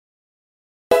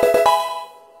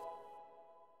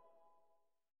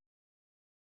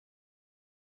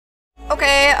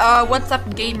what's up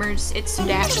gamers? It's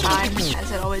dash time,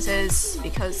 as it always is,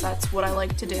 because that's what I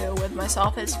like to do with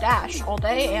myself, is dash all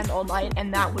day and all night,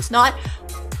 and that was not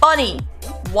funny.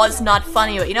 Was not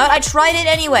funny, but you know what? I tried it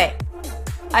anyway.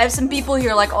 I have some people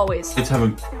here, like always.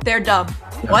 They're dumb.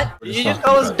 Yeah, what? You just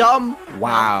call us dumb?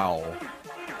 Wow.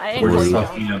 We're just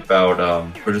talking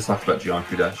about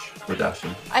Geometry Dash. We're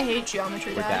dashing. I hate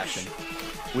Geometry Dash. Dashing.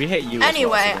 We hate you.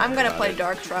 Anyway, as well, I'm gonna play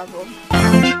Dark Travel.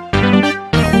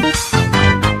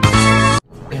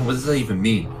 Man, what does that even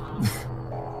mean?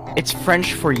 It's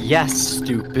French for yes,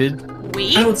 stupid.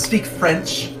 We? I don't speak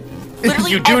French.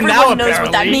 Literally you do everyone now, knows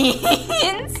what that apparently.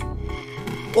 means.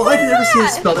 Well, I've never seen it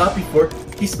spelled out before.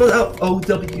 He spelled out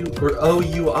O-W or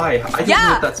O-U-I. I don't know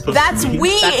what that's supposed to mean.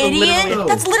 We, that's idiot.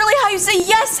 That's literally how you say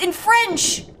yes in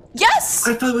French. Yes.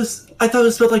 I thought it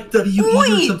was spelled like W-E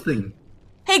or something.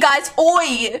 Hey guys,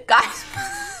 oi, guys.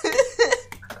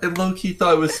 I low-key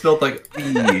thought it was spelled like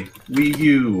we,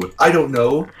 you. I don't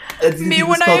know. Me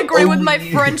when I agree with my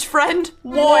French friend.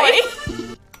 Boy.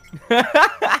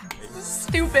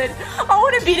 Stupid. I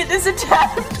want to beat it this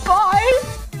attempt. Bye.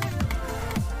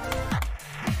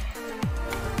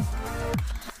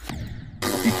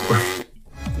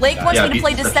 Lake wants me to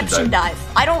play Deception Dive.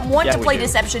 I don't want to play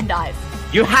Deception Dive.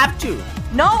 You have to.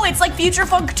 No, it's like Future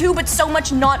Funk 2, but so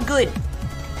much not good.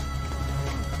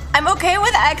 I'm okay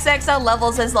with XXL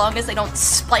levels as long as they don't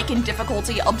spike in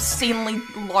difficulty obscenely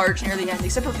large near the end,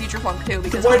 except for Future Funk 2,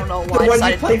 because I don't know why Why do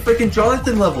you play freaking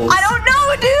Jonathan levels? I don't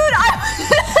know, dude!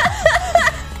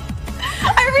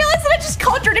 I realized that I just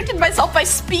contradicted myself by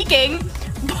speaking.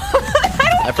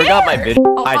 I forgot my video.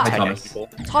 Oh, hi, Thomas.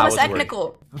 Thomas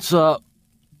Technical. What's up?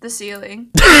 The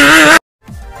ceiling.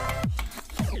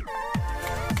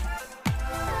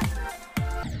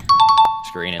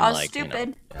 Screen and like,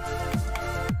 stupid. You know.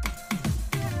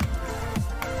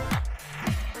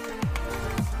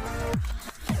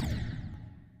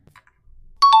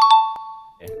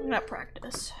 I'm gonna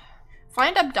practice. If I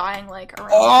end up dying like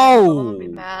around, I'm gonna be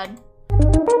mad.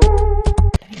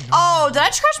 Oh, did I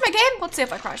just crash my game? Let's see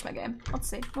if I crash my game. Let's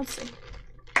see. Let's see.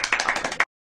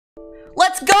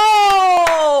 Let's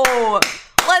go!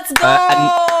 Let's go!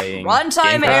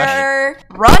 Runtime error!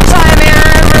 Runtime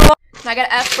error, everyone! Can I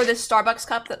get an F for this Starbucks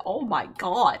cup that— oh my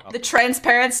god. The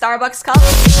transparent Starbucks cup?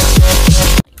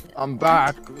 I'm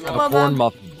back. I have a corn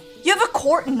muffin. You have a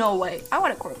corn— no way. I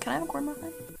want a corn— can I have a corn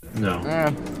muffin? No.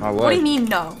 What do you mean,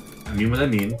 no? I mean what I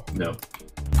mean. No.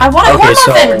 I want a corn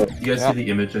muffin! You guys see the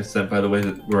image I sent, by the way,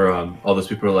 that where all those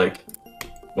people are like,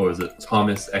 what was it?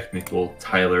 Thomas Echnical,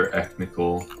 Tyler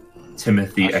Echnical,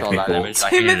 Timothy Echnical,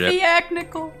 Timothy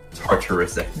Echnical,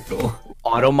 Tartarus Echnical.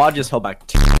 Automod just held back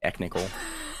Echnical.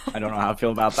 I don't know how I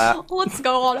feel about that. Let's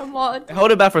go, Automod.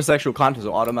 Hold it back for sexual content,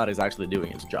 so Automod is actually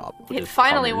doing its job. It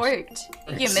finally worked.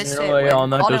 You missed it when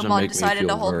Automod decided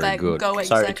to hold back going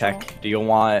Sorry, sexual. Tech. Do you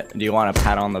want a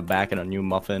pat on the back and a new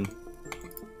muffin?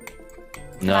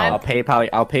 No. I'll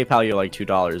PayPal you like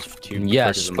 $2 to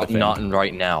yes, but not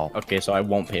right now. Okay, so I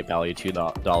won't PayPal you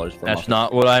 $2 for That's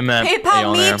not what I meant.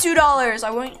 PayPal me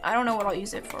 $2. I don't know what I'll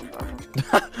use it for, bro.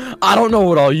 I don't know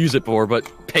what I'll use it for, but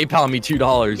PayPal me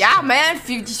 $2. Yeah, man.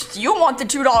 If you want the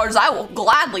 $2, I will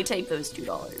gladly take those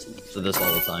 $2. So this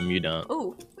all the time, you don't.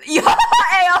 Ooh. Yeah.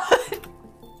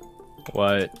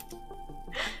 What?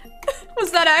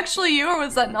 Was that actually you or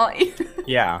was that not you?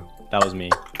 Yeah, that was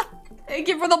me. Thank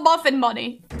you for the muffin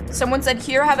money. Someone said,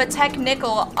 here, have a tech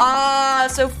nickel. Ah,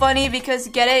 so funny because,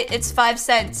 get it? It's 5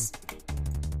 cents.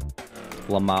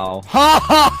 Lamau. Ha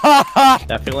ha ha ha!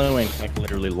 That feeling when Tech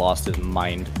literally lost his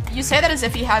mind. You say that as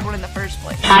if he had one in the first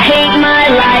place. I hate my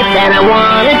life and I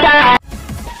wanna die.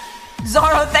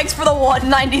 Zaro, thanks for the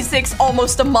 196,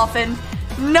 almost a muffin.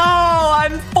 No,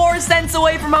 I'm 4 cents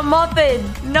away from a muffin.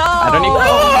 No. I don't even.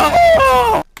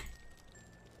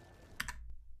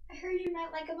 I heard you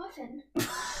not like a muffin.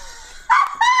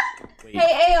 Wait.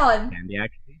 Hey, Aeon. Candy,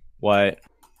 actually? What?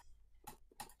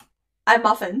 I'm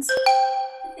muffins.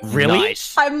 Really?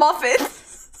 Nice. I'm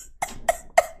muffins.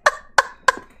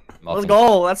 Let's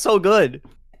go. That's so good.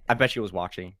 I bet she was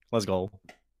watching. Let's go.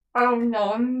 Oh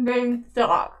no, I'm being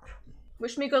stuck.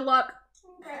 Wish me good luck.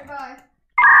 Okay, bye.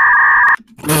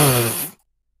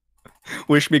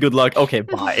 Wish me good luck. Okay,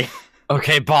 bye.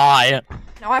 Okay, bye.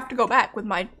 Now I have to go back with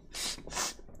my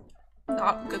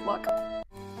not good luck.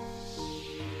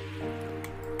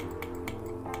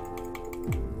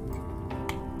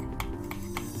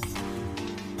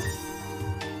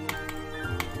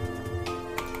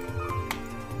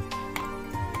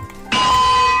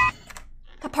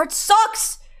 That part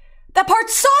sucks! That part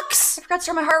sucks! I forgot to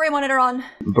turn my heart rate monitor on.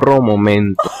 Bro,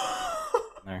 momento.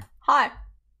 Hi.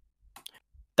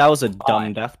 That was a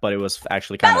dumb death, but it was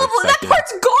actually kind of That expected.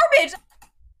 part's garbage!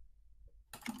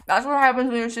 That's what happens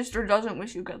when your sister doesn't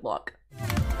wish you good luck.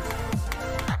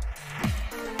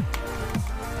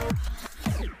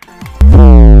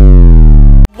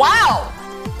 Wow!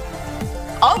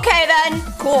 Okay then,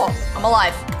 cool. I'm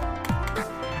alive.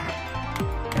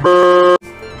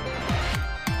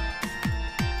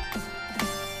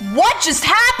 What just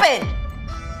happened?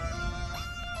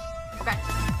 Okay.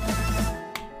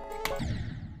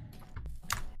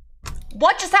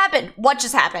 What just happened? What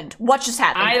just happened? What just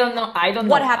happened? I don't know. I don't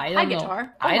know. What happened? I Hi, don't know.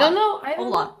 guitar. I don't know. I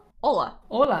don't know. Hola. Hola.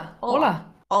 Hola. Hola. Hola.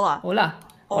 Hola. Hola.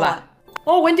 Hola. Hola.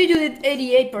 Oh, when did you did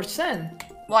 88%?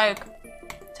 Like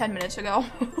 10 minutes ago.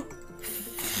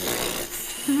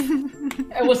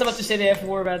 I was about to say the F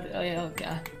word, but oh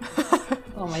god.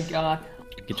 Oh my god.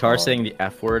 Guitar saying the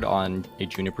F word on a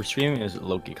Juniper stream is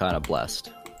low-key kind of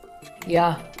blessed.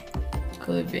 Yeah.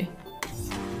 Could be.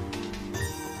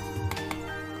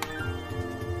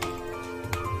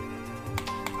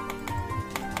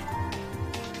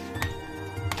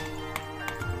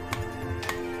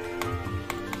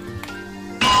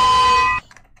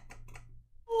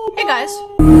 Hey guys.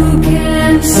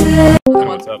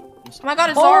 What's up? Oh my god,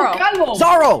 it's Oh, Zoro. Calvo!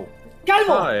 Zoro!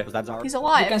 Calvo! Hi. Was that Zoro? He's You can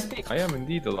alive. speak. I am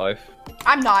indeed alive.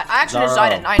 I'm not. I actually just Zoro.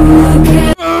 died at 9.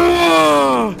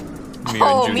 Me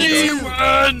Oh, and me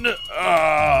Juniper.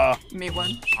 too. Me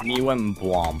one. Me when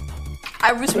Blomp.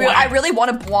 I really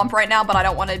want to blomp right now, but I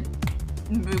don't want to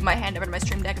move my hand over to my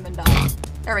stream deck and then die.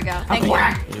 There we go. Thank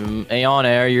you. Aeon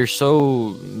Air, you're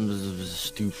so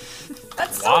stupid.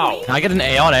 That's so Wow. mean. Can I get an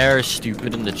Aeon Air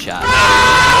stupid in the chat?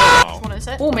 What is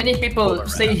it? Oh, many people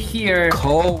say here.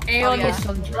 Cole. Aeon yeah. is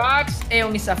on drugs,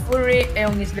 Aeon is a furry,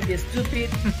 Aeon is very stupid,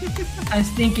 and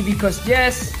stinky because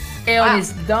yes, Aeon Ah.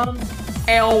 is dumb,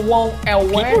 Aeon won't, Aeon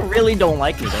People won't. really don't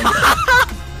like me, don't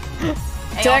they?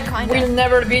 Tech kinda. will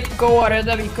never beat Go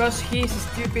Areta because he's a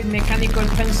stupid mechanical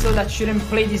pencil that shouldn't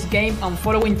play this game. I'm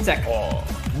following Tech.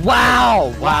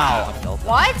 Wow! Wow! I felt that.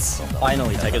 What?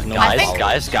 Finally, Tech is no I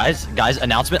Guys, think- guys,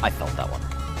 announcement. I felt that one.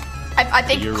 I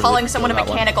think You really calling someone a feel that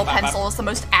one? mechanical pencil is the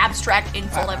most abstract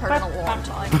insult I've heard in a long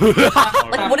time.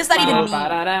 Like, what does that even mean?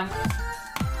 Ba-da-da.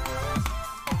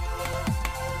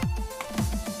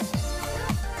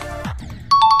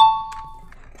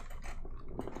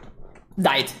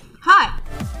 Died. Hi.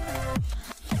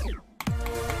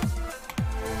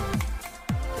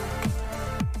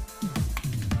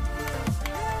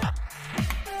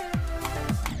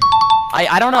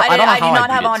 I don't know. I I don't know do how not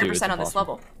have beat it, too. 100% on It's this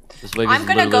level. impossible. This wave is I'm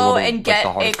gonna literally go one of, and like, get the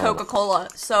a hardest levels. Coca-Cola,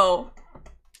 so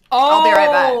Oh, be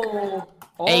right back.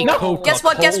 A no. Coca- guess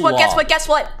what, guess what, guess what, guess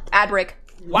what? Ad break.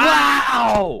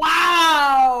 Wow!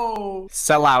 Wow!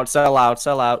 Sell out, sell out,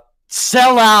 sell out.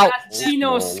 Sell out. That's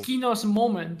Kino's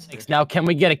moment. Now, can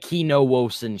we get a Kino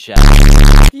Wosen chat?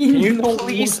 Can you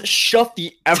please shut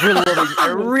the ever living? I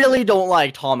really don't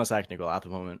like Thomas Technical at the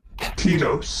moment.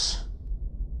 Kinos.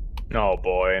 No,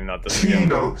 boy, not this again.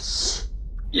 Kinos.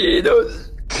 Kinos.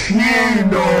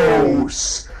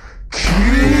 Kinos.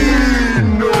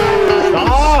 Kinos.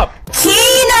 Stop!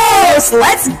 Kinos!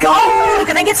 Let's go!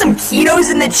 Can I get some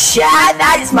Kinos in the chat?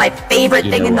 That is my favorite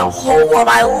thing in the whole world.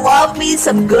 I love me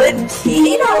some good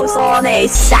Kinos on a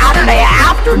Saturday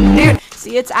afternoon.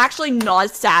 See, it's actually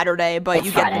not Saturday, but It's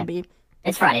you get the Friday. beat.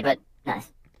 It's Friday, but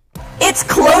nice. It's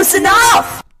close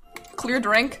enough! Clear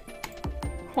drink.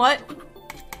 What?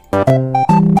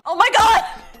 Oh my god!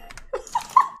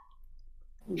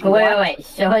 Wait.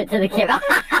 Show it to the camera.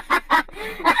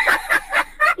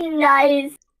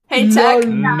 Nice. Hey, Tech.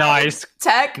 Nice.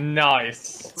 Tech.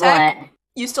 Nice. Tech. What?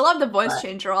 You still have the voice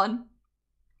changer on.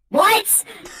 What?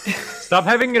 Stop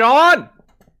having it on!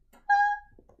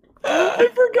 I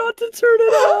forgot to turn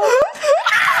it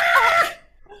off.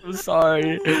 I'm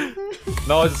sorry.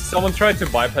 No, someone tried to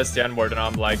bypass the N-word and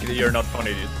I'm like, you're not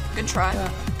funny, dude. Good try.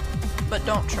 But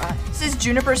don't try. This is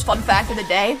Juniper's fun fact of the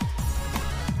day.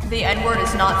 The N-word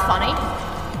is not funny.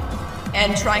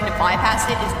 And trying to bypass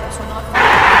it is also not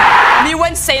funny. Me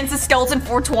when Sans the Skeleton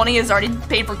 420 has already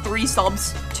paid for 3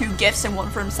 subs, 2 gifts, and 1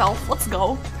 for himself. Let's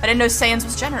go. I didn't know Sans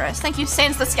was generous. Thank you,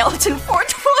 Sans the Skeleton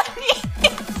 420.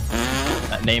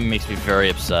 That name makes me very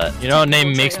upset. You know what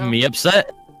name makes me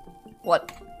upset?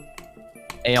 What?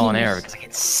 Aeon Air, because I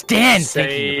can stand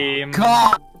thinking Same.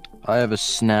 about God! I have a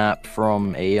snap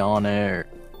from Aeon Air.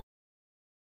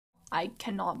 I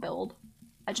cannot build.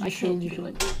 I You should, you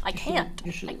should. I can't.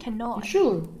 You should. I cannot. You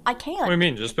should. I What do you can't.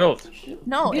 mean? Just build.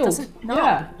 No, it Build. doesn't. No.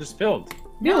 Yeah. Just build.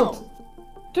 Build.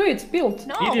 Do it. Build.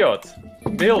 No. Idiot.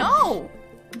 Build. No.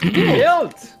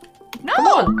 Build. No. Come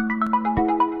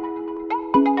on.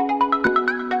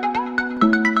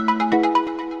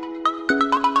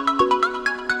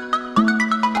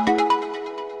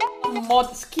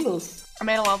 kills. I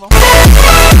made a level.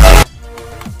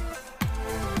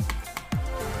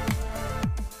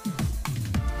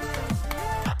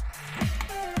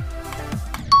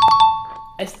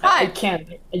 I can't.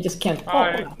 I just can't.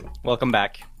 Hi. Welcome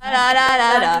back. Da, da,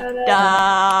 da, da,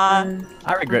 da.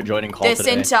 I regret joining call This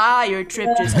today. entire trip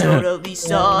just totally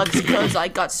sucks because I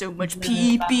got so much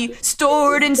pee-pee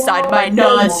stored inside my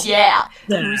nuts, yeah.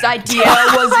 Whose idea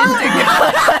was it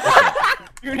to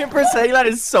Juniper saying that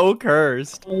is so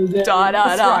cursed. Da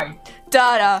da da.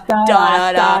 Da da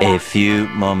da da. A few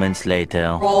moments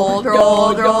later. Roll,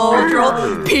 roll, roll,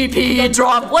 roll. Pee-pee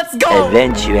drop, let's go!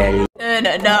 Eventually. Na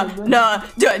na na na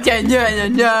da da na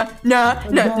na na na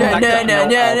na na na na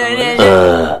na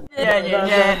na.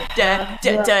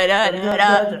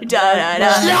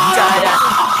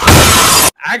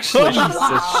 Actually,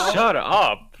 Jesus, shut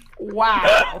up.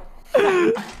 Wow.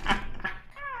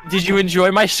 Did you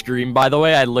enjoy my scream, by the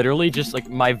way? I literally just, like,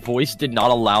 my voice did not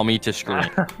allow me to scream.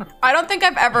 I don't think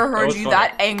I've ever heard was you funny.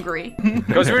 that angry.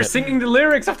 Because we were singing the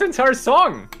lyrics of the entire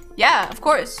song. Yeah, of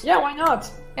course. Yeah, why not?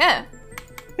 Yeah.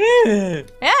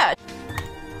 Yeah.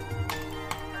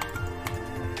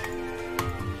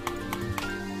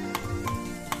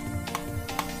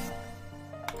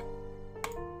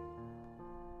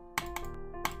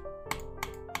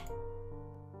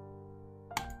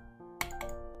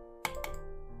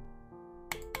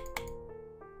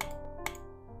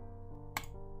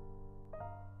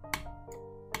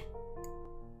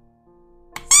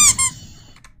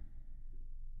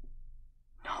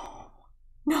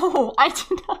 No, I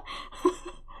did not.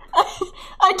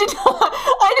 I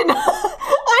did not.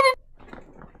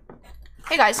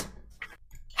 Hey guys.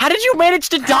 How did you manage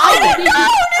to die?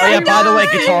 Oh yeah, by the way,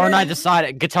 Guitar and I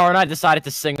decided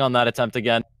to sing on that attempt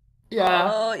again.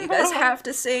 Yeah. Oh, you guys have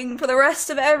to sing for the rest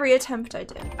of every attempt I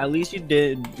did. At least you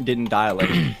didn't die at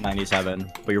like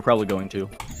 97, but you're probably going to.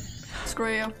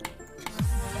 Screw you.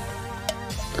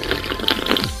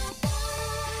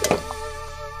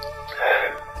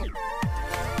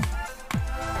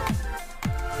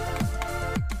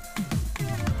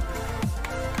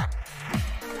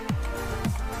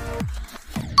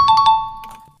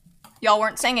 Y'all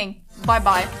weren't singing.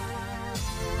 Bye-bye.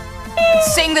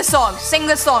 Sing the song, sing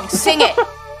the song, sing it!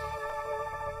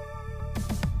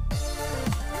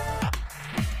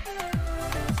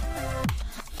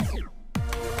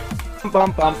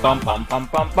 Bum bum bum bum bum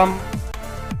bum bum.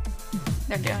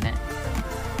 They're doing it.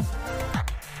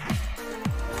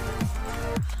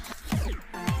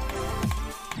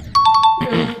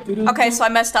 Okay, so I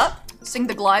messed up. Sing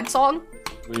the glide song.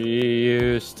 We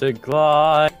used to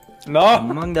glide No.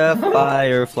 Among the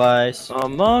fireflies.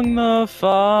 among the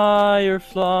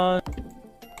fireflies.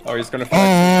 Oh, he's gonna fight.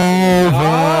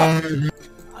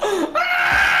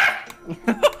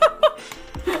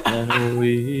 And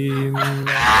we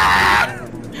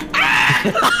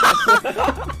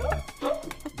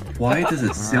Why does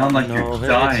it sound like you're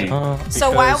dying? So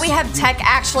why don't we have Tech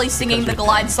actually singing the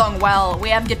glide song well? We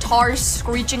have guitars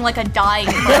screeching like a dying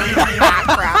bird in the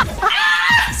background.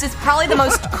 This is probably the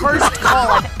most cursed call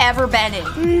I've ever been in.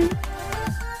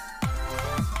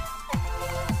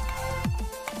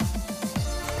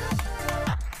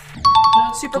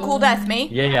 Super cool death, me.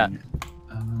 Yeah.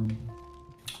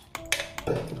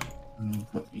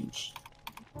 What means?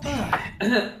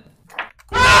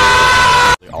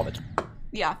 All the time.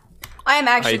 Yeah. I am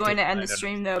actually I going to did- end I the did.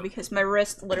 stream though because my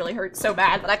wrist literally hurts so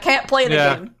bad that I can't play the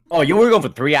Yeah. game. Oh, you were going for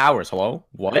 3 hours. Hello?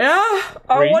 What? Yeah,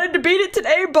 I wanted to beat it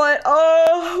today, but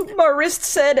my wrist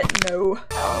said no.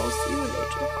 I'll see you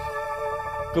later.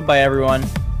 Goodbye, everyone.